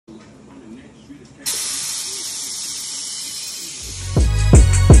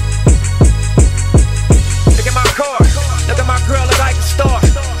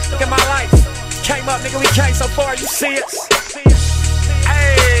BK, so far you see it.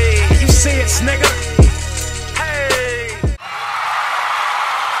 Hey, you see it, nigga. Hey.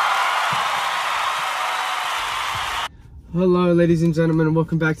 Hello ladies and gentlemen, and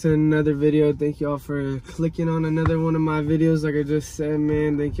welcome back to another video. Thank y'all for clicking on another one of my videos. Like I just said,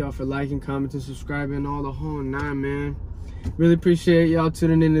 man, thank y'all for liking, commenting, subscribing, all the whole nine, man. Really appreciate y'all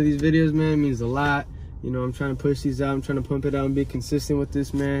tuning into these videos, man. It means a lot. You know, I'm trying to push these out. I'm trying to pump it out and be consistent with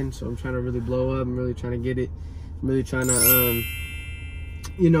this, man. So I'm trying to really blow up. I'm really trying to get it. I'm really trying to,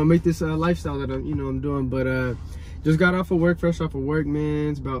 you know, make this lifestyle that I'm doing. But just got off of work, fresh off of work, man.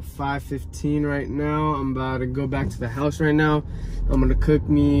 It's about 5:15 right now. I'm about to go back to the house right now. I'm gonna cook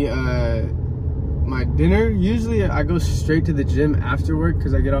me my dinner. Usually I go straight to the gym after work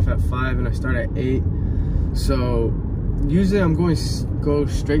because I get off at 5 and I start at 8. So usually I'm going to go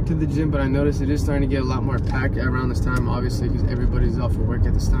straight to the gym, but I noticed it is starting to get a lot more packed around this time, obviously, because everybody's off for work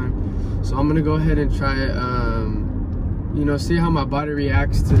at this time. So I'm gonna go ahead and try it, you know, see how my body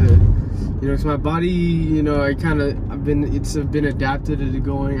reacts to, you know, 'cause my body, you know, it's been adapted to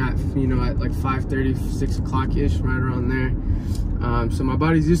going at, you know, at like 5:30, 6 o'clock-ish, right around there. So my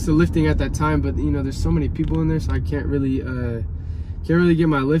body's used to lifting at that time, but you know, there's so many people in there, so I can't really get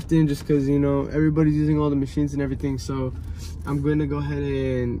my lift in just because, you know, everybody's using all the machines and everything. So I'm going to go ahead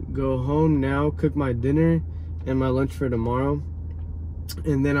and go home now, cook my dinner and my lunch for tomorrow,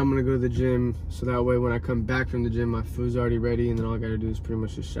 and then I'm gonna go to the gym, so that way when I come back from the gym my food's already ready, and then all I gotta do is pretty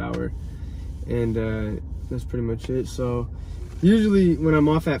much just shower, and that's pretty much it. So usually when I'm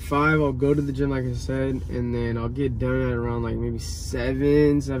off at 5, I'll go to the gym, like I said, and then I'll get done at around like maybe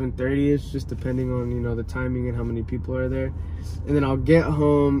 7:30ish, just depending on, you know, the timing and how many people are there. And then I'll get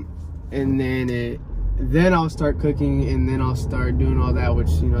home, and then I'll start cooking, and then I'll start doing all that,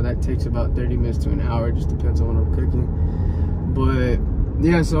 which, you know, that takes about 30 minutes to an hour, just depends on what I'm cooking. But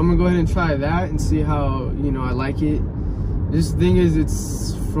yeah, so I'm gonna go ahead and try that and see how, you know, I like it. This thing is,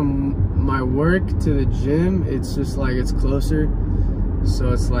 it's from my work to the gym, it's just like, it's closer,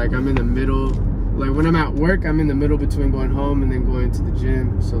 so it's like I'm in the middle. Like when I'm at work, I'm in the middle between going home and then going to the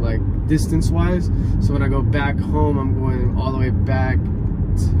gym, so like distance wise. So when I go back home, I'm going all the way back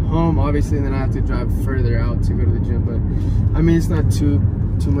home, obviously, and then I have to drive further out to go to the gym. But I mean, it's not too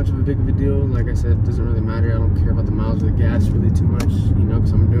much of a big of a deal. Like I said, it doesn't really matter. I don't care about the miles or the gas really too much, you know,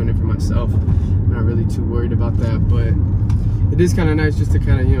 because I'm doing it for myself. I'm not really too worried about that. But it is kind of nice just to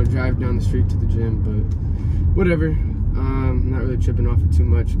kind of, you know, drive down the street to the gym. But whatever, not really tripping off it too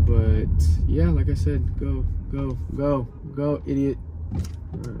much. But yeah, like I said, go idiot.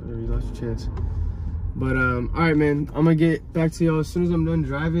 You lost your chance. But all right, man, I'm gonna get back to y'all as soon as I'm done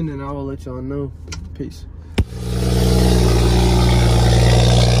driving, and I will let y'all know. Peace.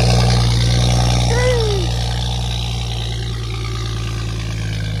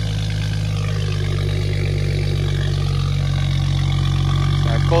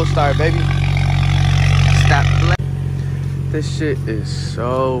 Cold start, baby. Stop. This shit is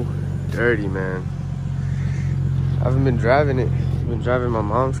so dirty, man. I haven't been driving it. I've been driving my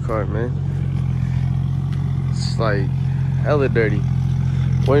mom's car, man. It's like hella dirty.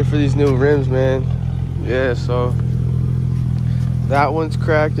 Waiting for these new rims, man. Yeah, so that one's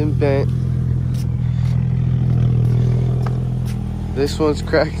cracked and bent. This one's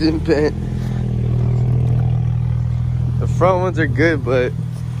cracked and bent. The front ones are good, but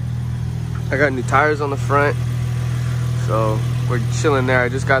I got new tires on the front, so we're chilling there. I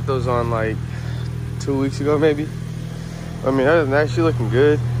just got those on like 2 weeks ago, maybe. I mean, other than that, she's looking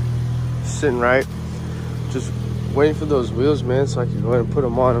good, sitting right. Just waiting for those wheels, man, so I can go ahead and put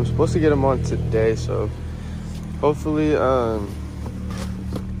them on. I'm supposed to get them on today, so hopefully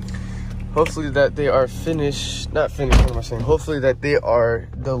that they are finished. Not finished, what am I saying? Hopefully that they are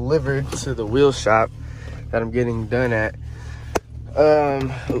delivered to the wheel shop that I'm getting done at.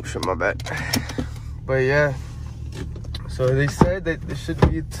 Oops, shit, my bad. But yeah, so they said that it should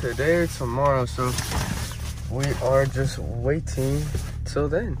be today or tomorrow, so we are just waiting till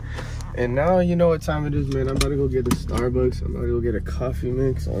then. And now you know what time it is, man. I'm about to go get a Starbucks. I'm about to go get a coffee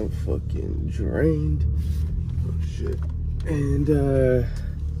mix. I'm fucking drained. Oh shit. And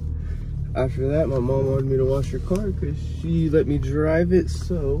after that, my mom wanted me to wash her car because she let me drive it,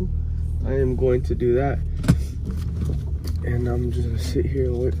 so I am going to do that. And I'm just gonna sit here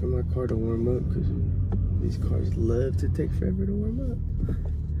and wait for my car to warm up, because these cars love to take forever to warm up.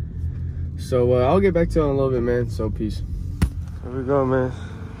 So I'll get back to you in a little bit, man. So peace. Here we go, man.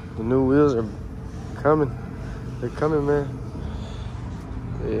 The new wheels are coming. They're coming, man.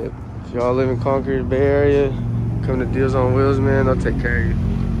 Yeah, if y'all live in Concord, Bay Area, come to Deals on Wheels, man. They'll take care of you.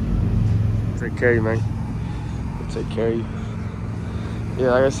 Take care of you, man. They'll take care of you.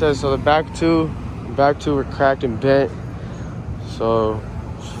 Yeah, like I said, so the back two back two were cracked and bent, so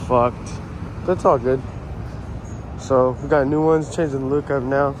it's fucked. But it's all good. So we got new ones, changing the look up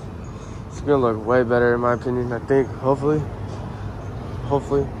now. It's gonna look way better in my opinion, I think. Hopefully,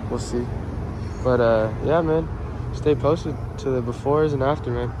 we'll see. But yeah, man, stay posted to the befores and after,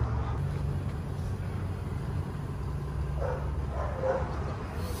 man.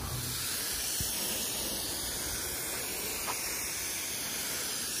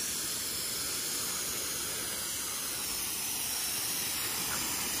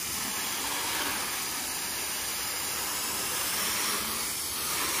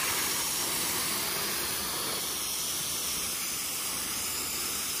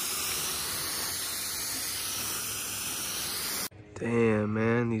 Damn,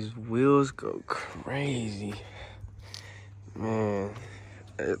 man, these wheels go crazy. Man,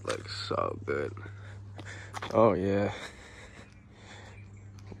 it looks so good. Oh, yeah.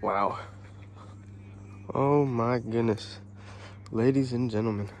 Wow. Oh, my goodness. Ladies and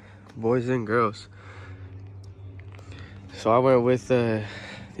gentlemen, boys and girls. So I went with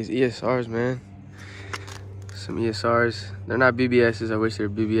these ESRs, man. Some ESRs. They're not BBSs. I wish they were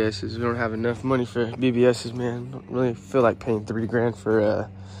BBSs. We don't have enough money for BBSs, man. Don't really feel like paying $3 grand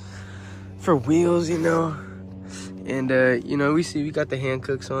for wheels, you know. And you know, we got the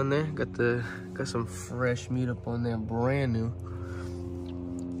Hancooks on there. Got some fresh meat up on there, brand new.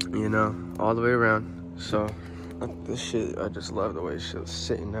 You know, all the way around. So this shit, I just love the way this shit's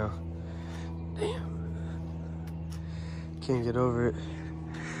sitting now. Damn. Can't get over it.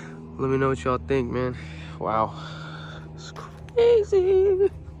 Let me know what y'all think, man. Wow, it's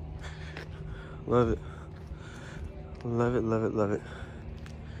crazy. Love it. Love it, love it, love it.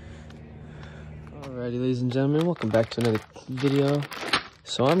 Alrighty, ladies and gentlemen, welcome back to another video.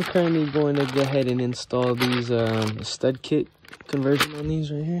 So I'm currently going to go ahead and install these stud kit conversion on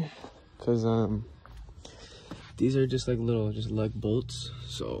these right here. Because these are just like little lug bolts.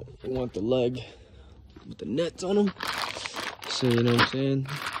 So I want the lug with the nuts on them. So you know what I'm saying?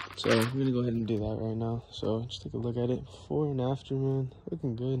 So I'm gonna go ahead and do that right now. So just take a look at it before and after, man.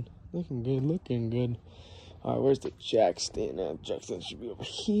 Looking good, looking good, looking good. All right, where's the jack stand at? Jack stand should be over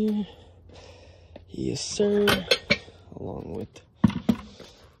here. Yes, sir. Along with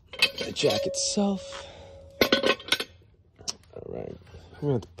the jack itself. All right, I'm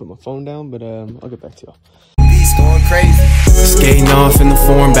gonna have to put my phone down, but I'll get back to y'all. Beast going crazy. Skating off in the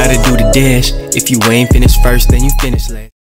form, about to do the dash. If you ain't finished first, then you finish last.